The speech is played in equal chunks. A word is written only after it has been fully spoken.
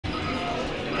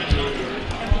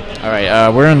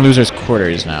Alright, we're in losers'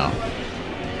 quarters now.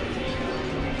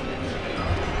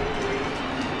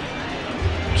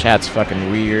 Chat's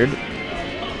fucking weird.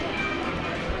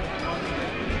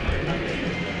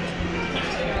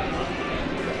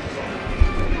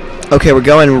 Okay, we're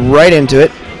going right into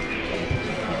it.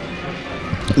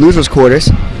 Losers' quarters.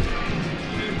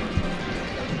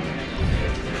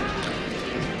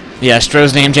 Yeah,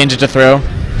 Stroh's name changed it to Throw.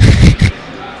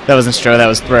 That wasn't Stroh, that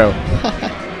was Throw.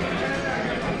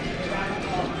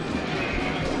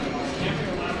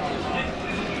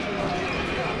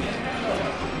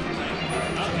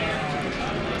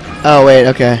 Oh, wait,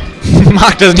 okay.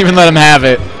 Mock doesn't even let him have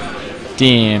it.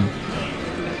 Damn.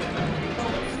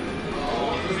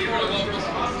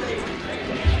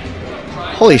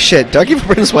 Holy shit, Dark Evil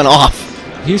Prince went off.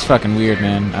 He's fucking weird,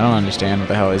 man. I don't understand what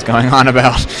the hell he's going on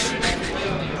about.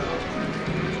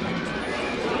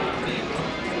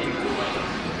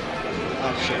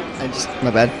 Oh shit,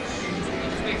 my bad.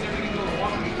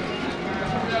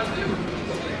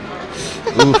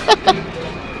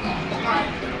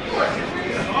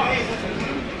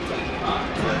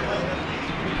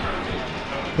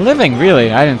 Living,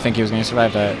 really? I didn't think he was going to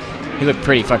survive that. He looked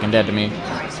pretty fucking dead to me.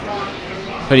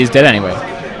 But he's dead anyway.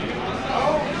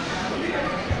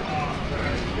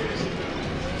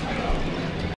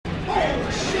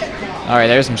 Alright,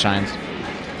 there's some shines.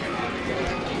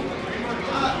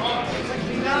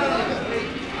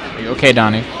 Are you okay,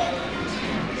 Donnie?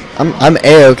 I'm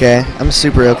A-okay. I'm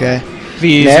super okay.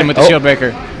 Please, hit him with the shield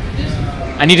breaker.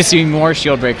 I need to see more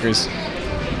shield breakers.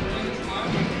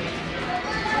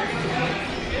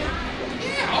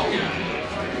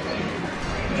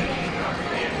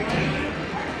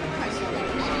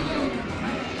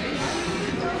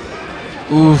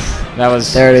 Oof, that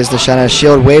was... There it is, the shine.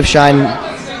 Shield, wave shine.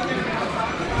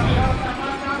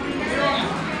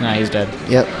 Nah, he's dead.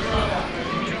 Yep.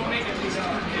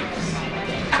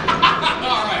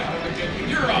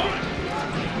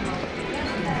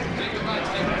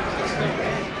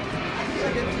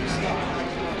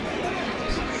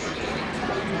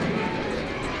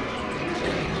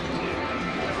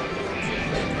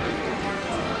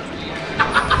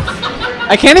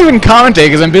 I can't even commentate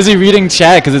because I'm busy reading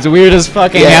chat because it's weird as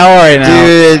fucking hell right now.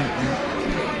 Dude.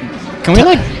 Can we,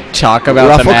 like, talk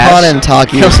about the match? Rufflecon and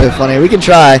Taki are so funny. We can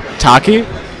try. Taki?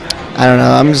 I don't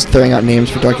know. I'm just throwing out names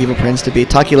for Dark Evil Prince to beat.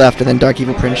 Taki left, and then Dark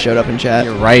Evil Prince showed up in chat.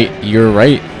 You're right. You're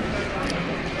right.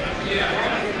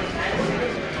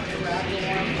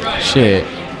 Shit.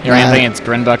 You're anything against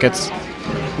Grin Buckets?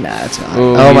 Nah, it's not.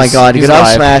 Ooh, oh my god. Good up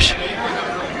smash.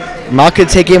 Mock could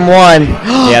take him one.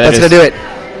 Yeah, that's going to do it.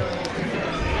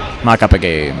 Mock up a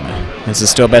game. This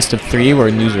is still best of 3. We're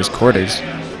in losers' quarters.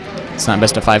 It's not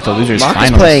best of 5 till losers' Mock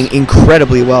finals. is playing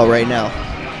incredibly well right now.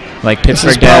 Like Pittsburgh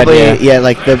this is Dad, probably, yeah,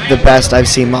 like the best I've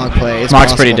seen Mock play. It's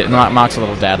Mock's possible. pretty. Mock's a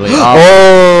little deadly.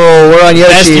 Oh, we're on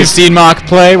Yoshi's. Best you've seen Mock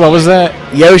play. What was that?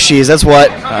 Yoshi's. That's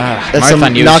what. That's Marth some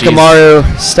on Yoshi's.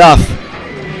 Nakamaru stuff.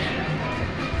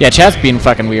 Yeah, chat's being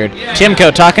fucking weird.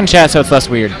 Timco, talk in chat so it's less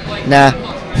weird. Nah,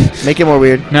 make it more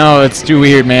weird. No, it's too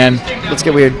weird, man. Let's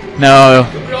get weird. No.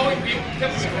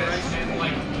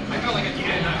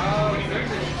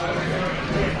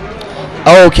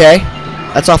 Oh, okay.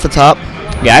 That's off the top.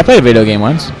 Yeah, I played a video game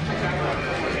once.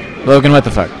 Logan, what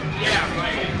the fuck?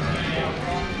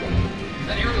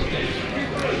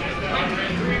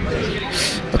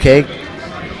 Okay.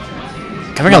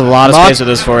 Covering a lot of space with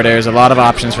those forward airs, a lot of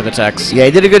options for the techs. Yeah,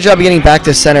 he did a good job of getting back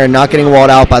to center and not getting walled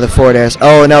out by the forward airs.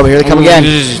 Oh, no, but here they come again.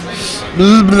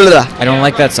 I don't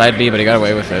like that side B, but he got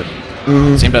away with it.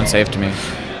 Seemed unsafe to me.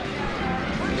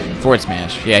 Forward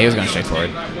smash. Yeah, he was going straight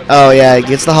forward. Oh, yeah, he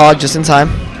gets the hog just in time.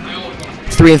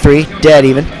 3 and 3, dead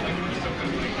even.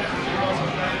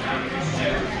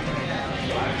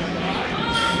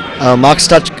 Mock's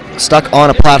stuck on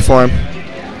a platform.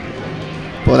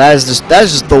 Well, that is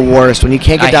just the worst when you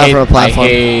can't get down from a platform.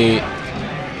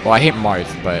 I hate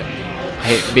Marth, but I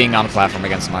hate being on a platform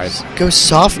against Marth. Goes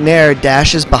soft nair,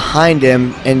 dashes behind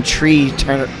him, and tree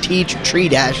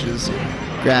dashes,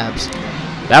 grabs.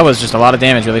 That was just a lot of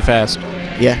damage really fast.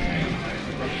 Yeah.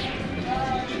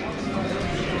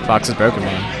 Fox is broken,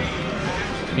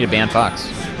 man. Need to ban Fox.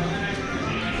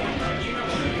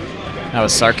 That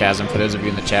was sarcasm for those of you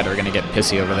in the chat who are going to get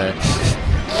pissy over there.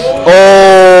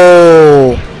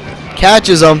 Oh!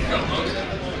 Catches him.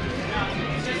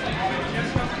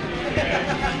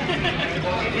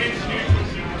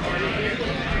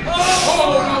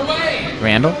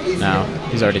 Randall? No,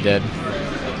 he's already dead.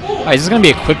 Oh, is this going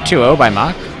to be a quick 2-0 by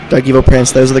Mock? Dark Evil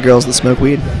Prince, those are the girls that smoke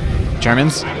weed.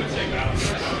 Germans?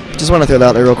 Just want to throw that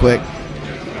out there real quick.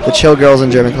 The chill girls in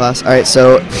German class. Alright,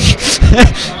 so...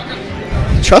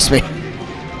 Trust me.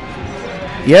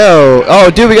 Yo.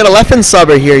 Oh, dude, we got a Leffen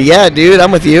subber here. Yeah, dude,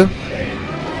 I'm with you.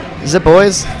 Is it,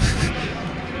 boys?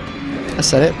 I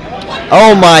said it.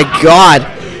 Oh, my God.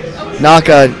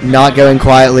 Naka not going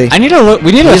quietly. I need to look.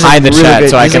 We need to hide the really chat good.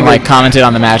 so I He's can in like good- comment it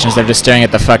on the match instead of just staring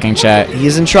at the fucking chat.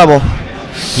 He's in trouble.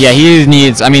 Yeah, he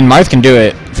needs. I mean, Marth can do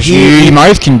it.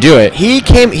 Marth can do it. He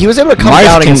was able to come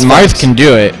down against Marth Fox. can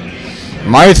do it.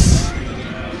 Marth.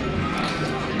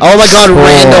 Oh my God,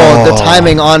 Randall! The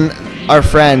timing on our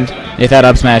friend. If that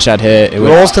up smash shot hit, it would.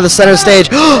 Rolls to the center stage.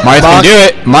 Marth can do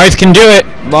it. Marth can do it.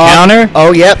 Counter.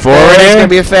 Oh, yep. Forward It's air. gonna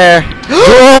be a fair.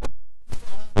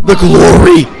 The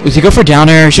glory. Does he go for down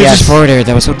air? Should Yes. just forward air.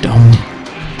 That was so dumb.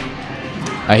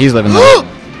 He's living though.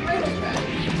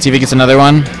 See if he gets another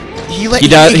one. He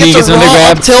does. He gets another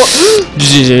grab. Tilt.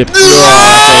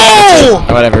 No!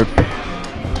 Whatever.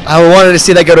 I wanted to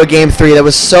see that go to a game 3. That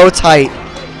was so tight.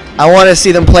 I wanted to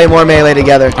see them play more melee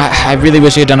together. I really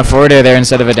wish he had done a forward air there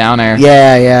instead of a down air.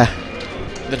 Yeah, yeah.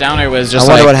 The down air was just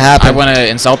I wonder like, what happened. I want to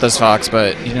insult this Fox,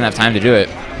 but he didn't have time to do it.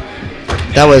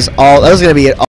 That was gonna be it.